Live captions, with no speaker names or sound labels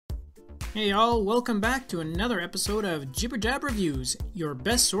Hey y'all, welcome back to another episode of Jibber Reviews, your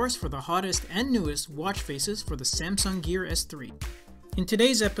best source for the hottest and newest watch faces for the Samsung Gear S3. In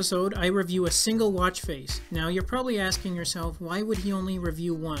today's episode, I review a single watch face. Now you're probably asking yourself, why would he only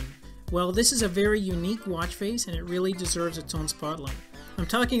review one? Well, this is a very unique watch face and it really deserves its own spotlight. I'm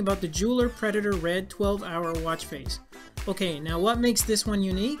talking about the Jeweler Predator Red 12-hour watch face. Okay, now what makes this one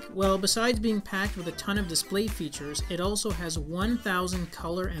unique? Well, besides being packed with a ton of display features, it also has 1,000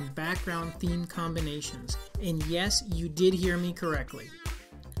 color and background theme combinations. And yes, you did hear me correctly.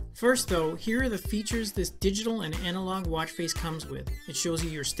 First though, here are the features this digital and analog watch face comes with. It shows you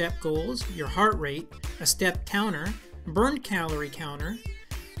your step goals, your heart rate, a step counter, burned calorie counter,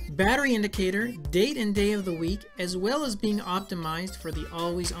 battery indicator, date and day of the week, as well as being optimized for the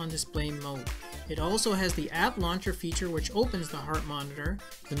always on display mode. It also has the app launcher feature which opens the heart monitor,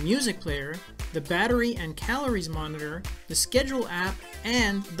 the music player, the battery and calories monitor, the schedule app,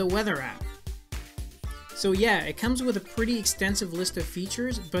 and the weather app. So yeah, it comes with a pretty extensive list of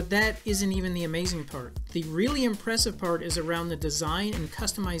features, but that isn't even the amazing part. The really impressive part is around the design and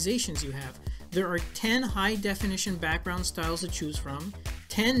customizations you have. There are 10 high definition background styles to choose from,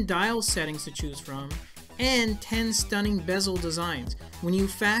 10 dial settings to choose from, and 10 stunning bezel designs. When you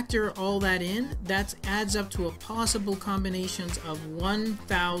factor all that in, that adds up to a possible combinations of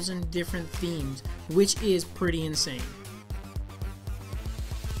 1,000 different themes, which is pretty insane.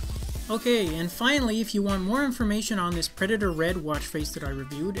 Okay, and finally, if you want more information on this Predator Red watch face that I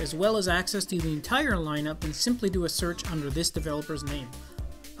reviewed, as well as access to the entire lineup, then simply do a search under this developer's name.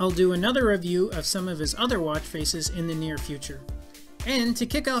 I'll do another review of some of his other watch faces in the near future. And to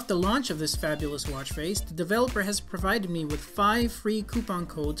kick off the launch of this fabulous watch face, the developer has provided me with 5 free coupon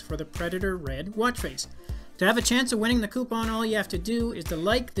codes for the Predator Red watch face. To have a chance of winning the coupon, all you have to do is to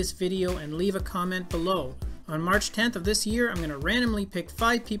like this video and leave a comment below. On March 10th of this year, I'm going to randomly pick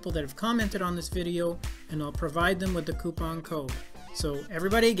 5 people that have commented on this video, and I'll provide them with the coupon code. So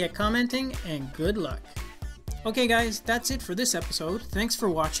everybody get commenting and good luck. Okay guys, that's it for this episode. Thanks for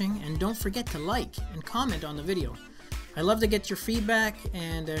watching, and don't forget to like and comment on the video. I love to get your feedback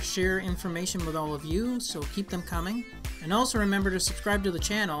and share information with all of you, so keep them coming. And also remember to subscribe to the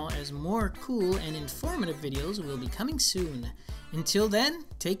channel, as more cool and informative videos will be coming soon. Until then,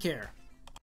 take care.